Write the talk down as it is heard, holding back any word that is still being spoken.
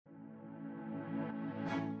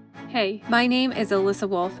Hey, my name is Alyssa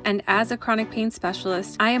Wolf, and as a chronic pain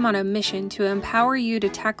specialist, I am on a mission to empower you to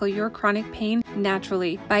tackle your chronic pain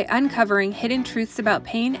naturally by uncovering hidden truths about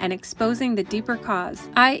pain and exposing the deeper cause.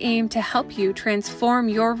 I aim to help you transform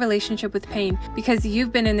your relationship with pain because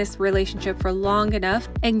you've been in this relationship for long enough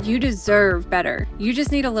and you deserve better. You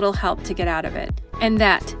just need a little help to get out of it. And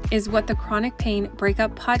that is what the Chronic Pain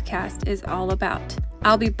Breakup Podcast is all about.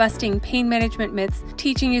 I'll be busting pain management myths,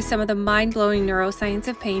 teaching you some of the mind-blowing neuroscience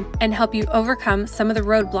of pain, and help you overcome some of the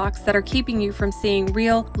roadblocks that are keeping you from seeing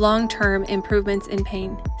real, long-term improvements in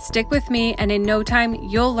pain. Stick with me, and in no time,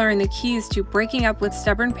 you'll learn the keys to breaking up with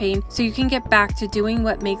stubborn pain so you can get back to doing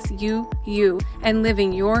what makes you, you, and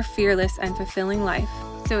living your fearless and fulfilling life.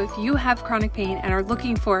 So if you have chronic pain and are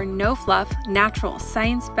looking for no fluff, natural,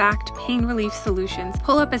 science-backed pain relief solutions,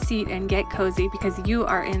 pull up a seat and get cozy because you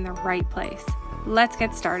are in the right place. Let's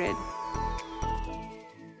get started.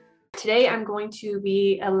 Today, I'm going to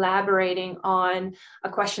be elaborating on a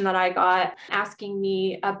question that I got asking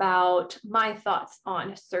me about my thoughts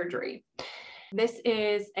on surgery. This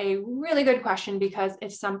is a really good question because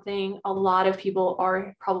it's something a lot of people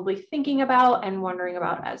are probably thinking about and wondering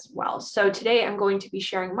about as well. So today I'm going to be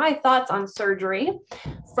sharing my thoughts on surgery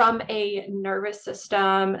from a nervous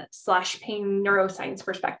system / pain neuroscience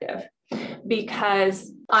perspective,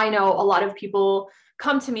 because I know a lot of people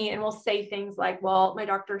come to me and will say things like, well, my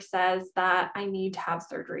doctor says that I need to have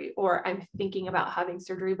surgery, or I'm thinking about having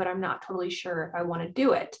surgery, but I'm not totally sure if I want to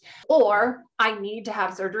do it, or I need to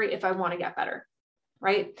have surgery if I want to get better,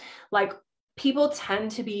 right? Like, people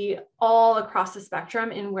tend to be all across the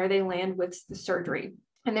spectrum in where they land with the surgery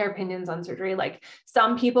and their opinions on surgery. Like,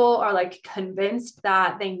 some people are like convinced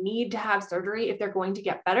that they need to have surgery if they're going to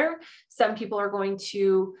get better. Some people are going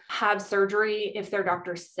to have surgery if their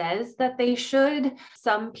doctor says that they should.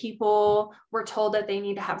 Some people were told that they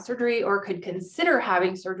need to have surgery or could consider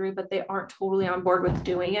having surgery, but they aren't totally on board with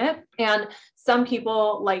doing it. And some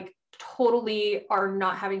people like totally are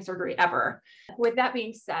not having surgery ever. With that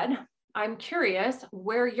being said, I'm curious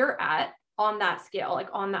where you're at on that scale, like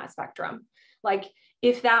on that spectrum. Like,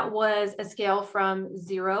 if that was a scale from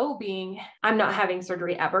 0 being I'm not having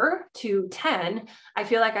surgery ever to 10, I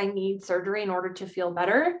feel like I need surgery in order to feel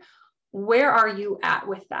better. Where are you at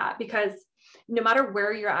with that? Because no matter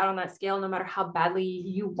where you're at on that scale, no matter how badly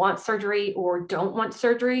you want surgery or don't want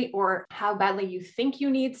surgery, or how badly you think you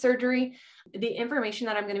need surgery, the information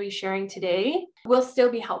that I'm going to be sharing today will still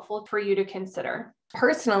be helpful for you to consider.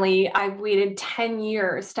 Personally, I've waited 10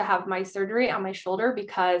 years to have my surgery on my shoulder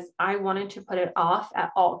because I wanted to put it off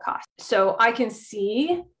at all costs. So I can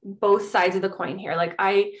see both sides of the coin here. Like,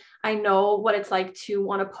 I know what it's like to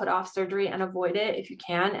want to put off surgery and avoid it if you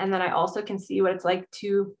can. And then I also can see what it's like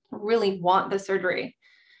to really want the surgery.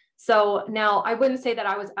 So now I wouldn't say that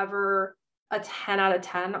I was ever a 10 out of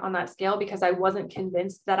 10 on that scale because I wasn't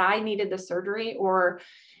convinced that I needed the surgery or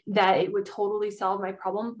that it would totally solve my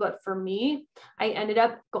problem. But for me, I ended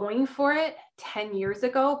up going for it 10 years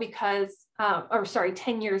ago because,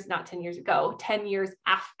 10 years, not 10 years ago, 10 years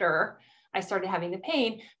after I started having the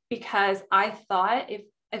pain, because I thought if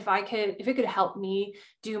it could help me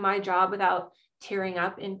do my job without tearing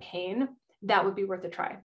up in pain, that would be worth a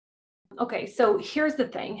try. Okay, so here's the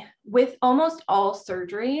thing. With almost all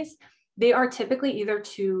surgeries, they are typically either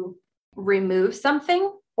to remove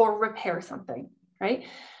something or repair something, right?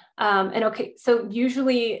 So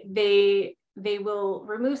usually they will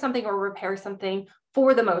remove something or repair something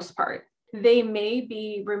for the most part. They may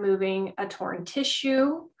be removing a torn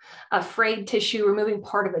tissue, a frayed tissue, removing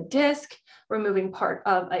part of a disc, removing part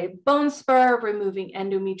of a bone spur, removing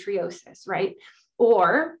endometriosis, right?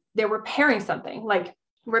 Or they're repairing something like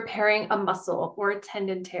repairing a muscle or a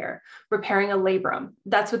tendon tear, repairing a labrum.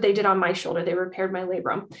 That's what they did on my shoulder. They repaired my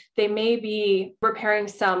labrum. They may be repairing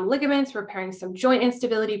some ligaments, repairing some joint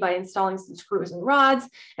instability by installing some screws and rods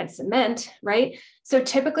and cement, right? So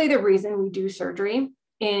typically the reason we do surgery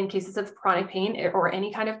in cases of chronic pain or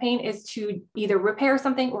any kind of pain is to either repair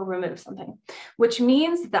something or remove something, which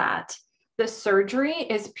means that the surgery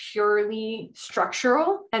is purely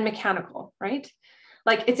structural and mechanical, right?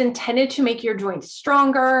 Like, it's intended to make your joints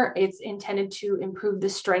stronger. It's intended to improve the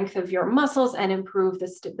strength of your muscles and improve the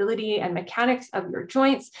stability and mechanics of your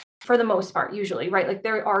joints for the most part, usually, right? Like,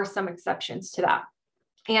 there are some exceptions to that.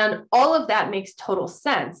 And all of that makes total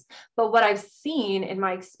sense. But what I've seen in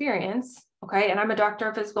my experience, okay, and I'm a doctor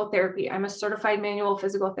of physical therapy. I'm a certified manual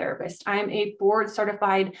physical therapist. I'm a board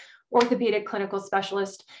certified orthopedic clinical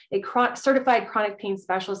specialist, a certified chronic pain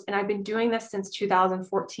specialist, and I've been doing this since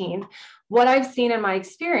 2014. What I've seen in my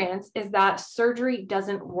experience is that surgery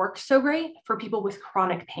doesn't work so great for people with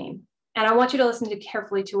chronic pain. And I want you to listen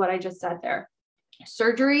carefully to what I just said there.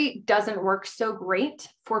 Surgery doesn't work so great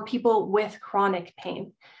for people with chronic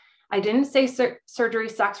pain. I didn't say surgery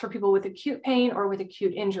sucks for people with acute pain or with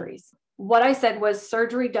acute injuries. What I said was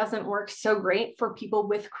surgery doesn't work so great for people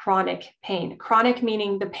with chronic pain. Chronic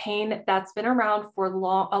meaning the pain that's been around for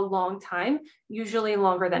a long time, usually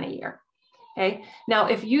longer than a year. Okay. Now,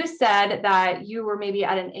 if you said that you were maybe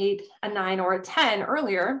at an 8, a 9, or a 10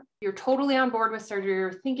 earlier, you're totally on board with surgery,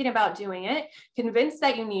 you're thinking about doing it, convinced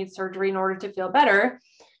that you need surgery in order to feel better,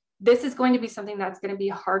 this is going to be something that's going to be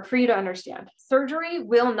hard for you to understand. Surgery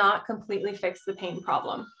will not completely fix the pain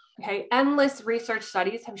problem. Okay, endless research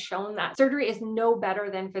studies have shown that surgery is no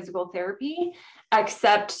better than physical therapy,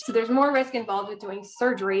 except so there's more risk involved with doing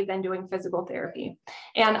surgery than doing physical therapy.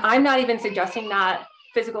 And I'm not even suggesting that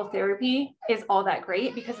physical therapy is all that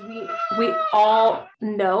great, because we all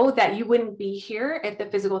know that you wouldn't be here if the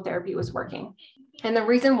physical therapy was working. And the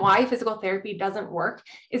reason why physical therapy doesn't work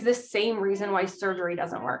is the same reason why surgery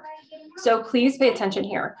doesn't work. So please pay attention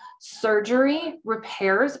here. Surgery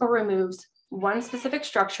repairs or removes one specific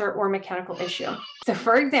structure or mechanical issue. So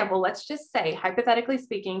for example, let's just say, hypothetically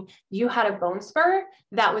speaking, you had a bone spur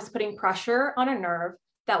that was putting pressure on a nerve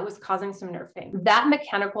that was causing some nerve pain. That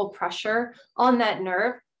mechanical pressure on that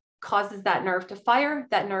nerve causes that nerve to fire.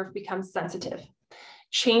 That nerve becomes sensitive.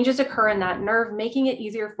 Changes occur in that nerve, making it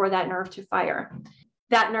easier for that nerve to fire.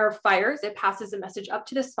 That nerve fires, it passes a message up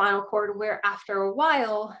to the spinal cord, where after a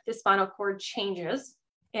while, the spinal cord changes.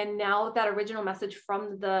 And now that original message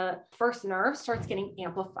from the first nerve starts getting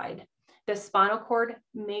amplified. The spinal cord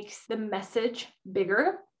makes the message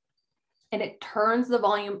bigger and it turns the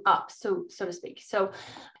volume up, so to speak. So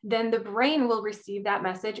then the brain will receive that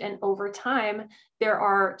message, and over time, there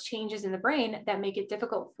are changes in the brain that make it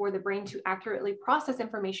difficult for the brain to accurately process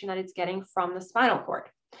information that it's getting from the spinal cord.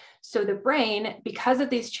 So the brain, because of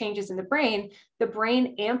these changes in the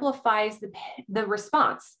brain amplifies the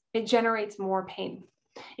response. It generates more pain.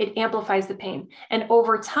 It amplifies the pain. And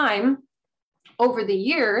over time, over the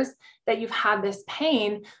years that you've had this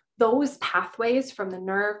pain, those pathways from the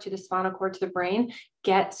nerve to the spinal cord to the brain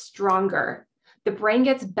get stronger. The brain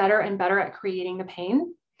gets better and better at creating the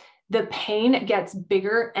pain. The pain gets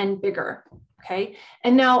bigger and bigger. Okay.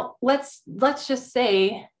 And now let's just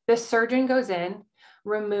say the surgeon goes in,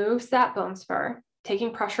 removes that bone spur,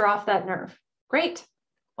 taking pressure off that nerve. Great.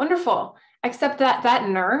 Wonderful. Except that that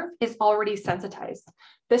nerve is already sensitized.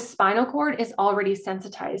 The spinal cord is already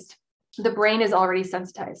sensitized. The brain is already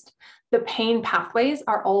sensitized. The pain pathways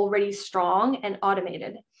are already strong and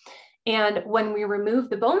automated. And when we remove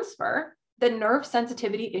the bone spur, the nerve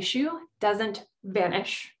sensitivity issue doesn't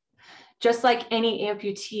vanish. Just like any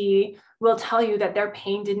amputee will tell you that their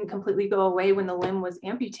pain didn't completely go away when the limb was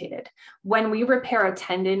amputated. When we repair a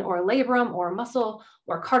tendon or a labrum or a muscle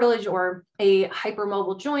or cartilage or a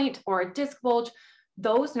hypermobile joint or a disc bulge,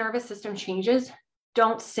 those nervous system changes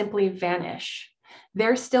don't simply vanish.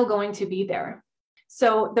 They're still going to be there.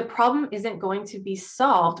 So the problem isn't going to be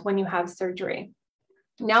solved when you have surgery.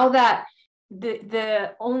 Now that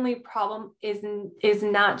the only problem is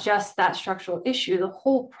not just that structural issue, the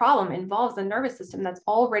whole problem involves the nervous system that's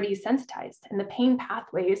already sensitized, and the pain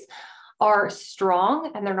pathways are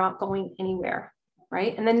strong and they're not going anywhere,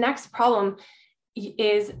 right? And the next problem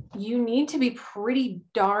is you need to be pretty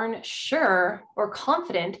darn sure or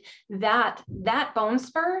confident that that bone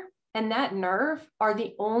spur and that nerve are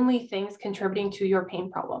the only things contributing to your pain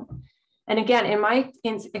problem. And again, in my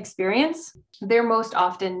experience, they're most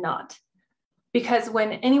often not. Because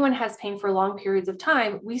when anyone has pain for long periods of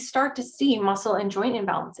time, we start to see muscle and joint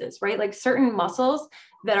imbalances, right? Like certain muscles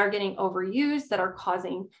that are getting overused, that are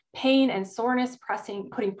causing pain and soreness,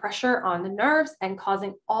 putting pressure on the nerves and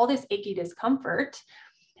causing all this achy discomfort.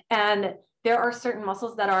 And there are certain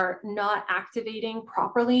muscles that are not activating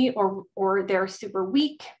properly, or they're super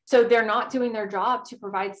weak. So they're not doing their job to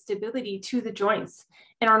provide stability to the joints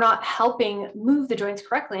and are not helping move the joints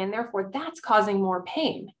correctly. And therefore that's causing more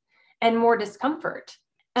pain and more discomfort.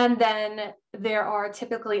 And then there are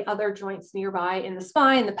typically other joints nearby in the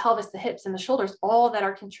spine, the pelvis, the hips, and the shoulders, all that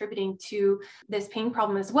are contributing to this pain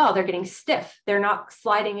problem as well. They're getting stiff. They're not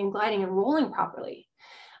sliding and gliding and rolling properly,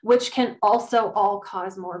 which can also all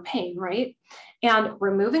cause more pain, right? And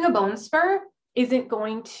removing a bone spur isn't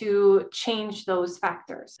going to change those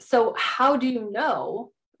factors. So how do you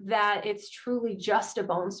know that it's truly just a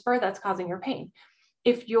bone spur that's causing your pain?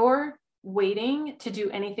 If you're waiting to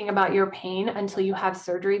do anything about your pain until you have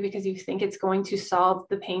surgery because you think it's going to solve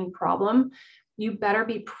the pain problem, you better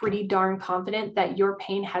be pretty darn confident that your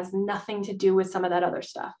pain has nothing to do with some of that other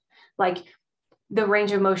stuff, like the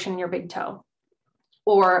range of motion in your big toe,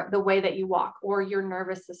 or the way that you walk, or your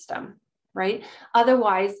nervous system. right?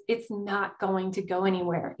 Otherwise, it's not going to go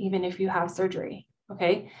anywhere, even if you have surgery.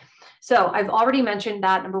 Okay. So I've already mentioned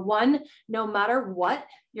that number one, no matter what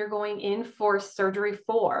you're going in for surgery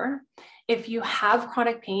for, if you have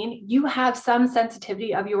chronic pain, you have some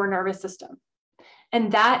sensitivity of your nervous system.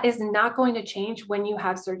 And that is not going to change when you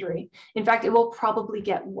have surgery. In fact, it will probably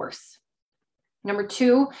get worse. Number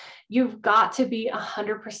two, you've got to be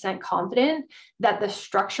 100% confident that the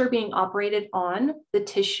structure being operated on, the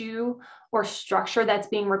tissue or structure that's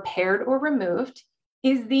being repaired or removed,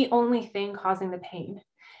 is the only thing causing the pain.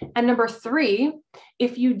 And number three,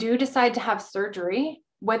 if you do decide to have surgery,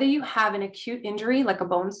 whether you have an acute injury like a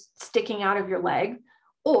bone sticking out of your leg,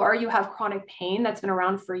 or you have chronic pain that's been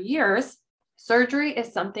around for years, surgery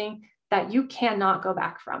is something that you cannot go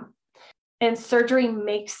back from. And surgery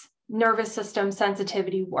makes nervous system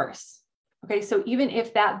sensitivity worse. Okay, so even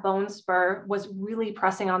if that bone spur was really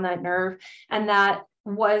pressing on that nerve and that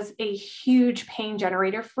was a huge pain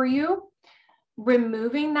generator for you,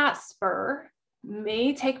 removing that spur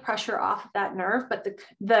may take pressure off of that nerve, but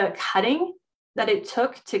the cutting that it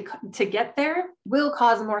took to get there will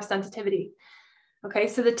cause more sensitivity. Okay,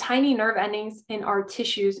 so the tiny nerve endings in our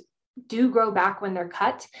tissues do grow back when they're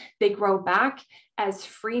cut. They grow back as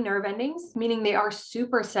free nerve endings, meaning they are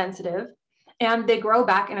super sensitive, and they grow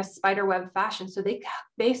back in a spider web fashion. So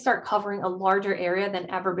they start covering a larger area than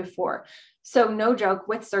ever before. So no joke,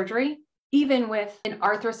 with surgery, even with an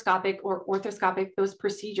arthroscopic or orthoscopic, those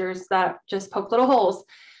procedures that just poke little holes,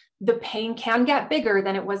 the pain can get bigger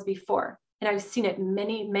than it was before. And I've seen it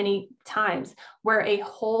many, many times where a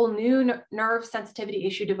whole new nerve sensitivity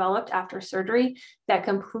issue developed after surgery that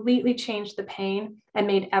completely changed the pain and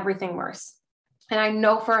made everything worse. And I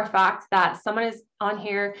know for a fact that someone is on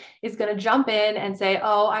here is going to jump in and say,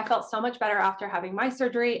 oh, I felt so much better after having my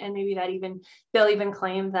surgery. And maybe they'll even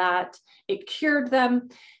claim that it cured them.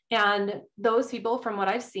 And those people, from what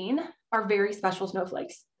I've seen, are very special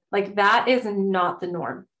snowflakes. Like, that is not the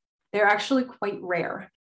norm. They're actually quite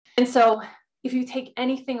rare. And so if you take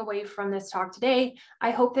anything away from this talk today,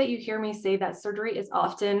 I hope that you hear me say that surgery is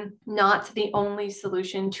often not the only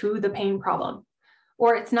solution to the pain problem,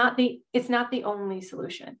 or it's not the only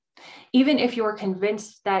solution. Even if you're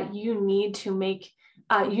convinced that you need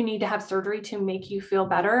to have surgery to make you feel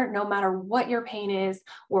better, no matter what your pain is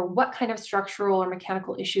or what kind of structural or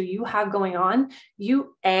mechanical issue you have going on,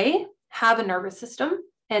 you A, have a nervous system,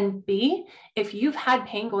 and B, if you've had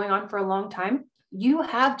pain going on for a long time, you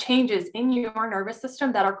have changes in your nervous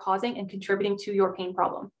system that are causing and contributing to your pain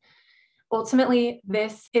problem. Ultimately,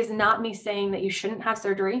 this is not me saying that you shouldn't have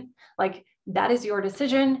surgery. Like, that is your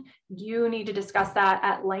decision. You need to discuss that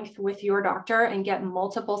at length with your doctor and get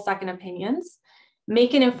multiple second opinions.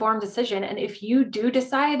 Make an informed decision. And if you do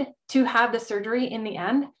decide to have the surgery in the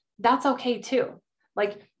end, that's okay too.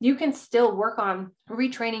 Like, you can still work on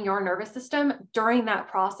retraining your nervous system during that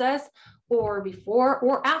process, or before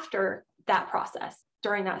or after that process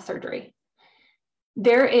during that surgery.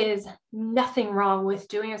 There is nothing wrong with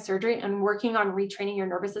doing a surgery and working on retraining your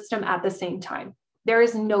nervous system at the same time. There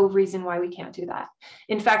is no reason why we can't do that.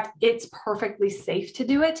 In fact, it's perfectly safe to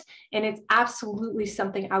do it. And it's absolutely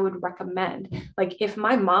something I would recommend. Like, if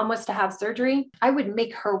my mom was to have surgery, I would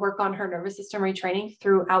make her work on her nervous system retraining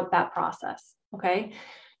throughout that process. Okay.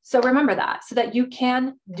 So remember that, so that you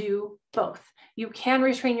can do both. You can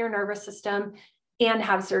retrain your nervous system and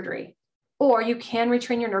have surgery, or you can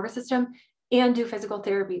retrain your nervous system and do physical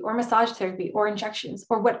therapy or massage therapy or injections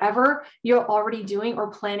or whatever you're already doing or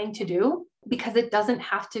planning to do, because it doesn't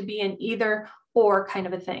have to be an either or kind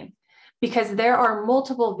of a thing, because there are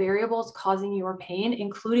multiple variables causing your pain,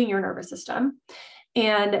 including your nervous system.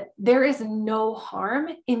 And there is no harm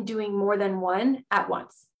in doing more than one at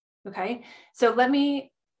once. Okay. So let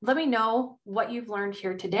me know what you've learned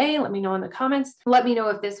here today. Let me know in the comments. Let me know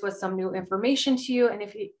if this was some new information to you. And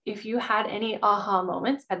if you had any aha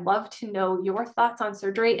moments, I'd love to know your thoughts on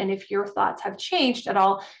surgery and if your thoughts have changed at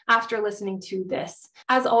all after listening to this.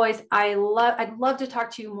 As always, I'd love to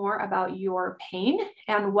talk to you more about your pain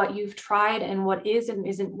and what you've tried and what is and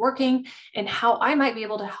isn't working, and how I might be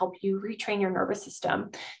able to help you retrain your nervous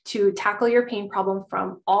system to tackle your pain problem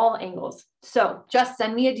from all angles. So just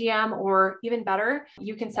send me a DM, or even better,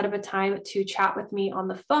 you can set up a time to chat with me on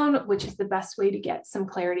the phone, which is the best way to get some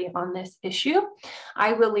clarity on this issue.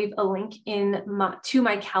 I will leave a link to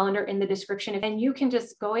my calendar in the description, and you can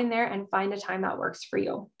just go in there and find a time that works for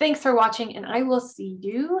you. Thanks for watching, and I will see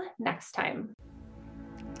you next time.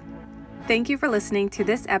 Thank you for listening to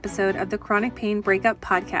this episode of the Chronic Pain Breakup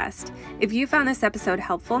Podcast. If you found this episode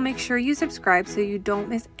helpful, make sure you subscribe so you don't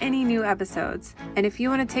miss any new episodes. And if you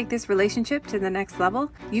want to take this relationship to the next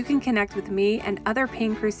level, you can connect with me and other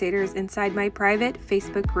pain crusaders inside my private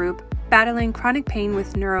Facebook group, Battling Chronic Pain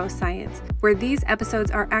with Neuroscience, where these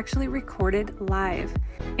episodes are actually recorded live.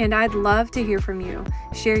 And I'd love to hear from you.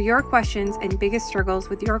 Share your questions and biggest struggles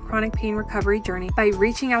with your chronic pain recovery journey by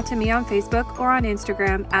reaching out to me on Facebook or on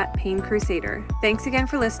Instagram at Pain Crusader. Thanks again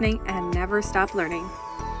for listening, and never stop learning.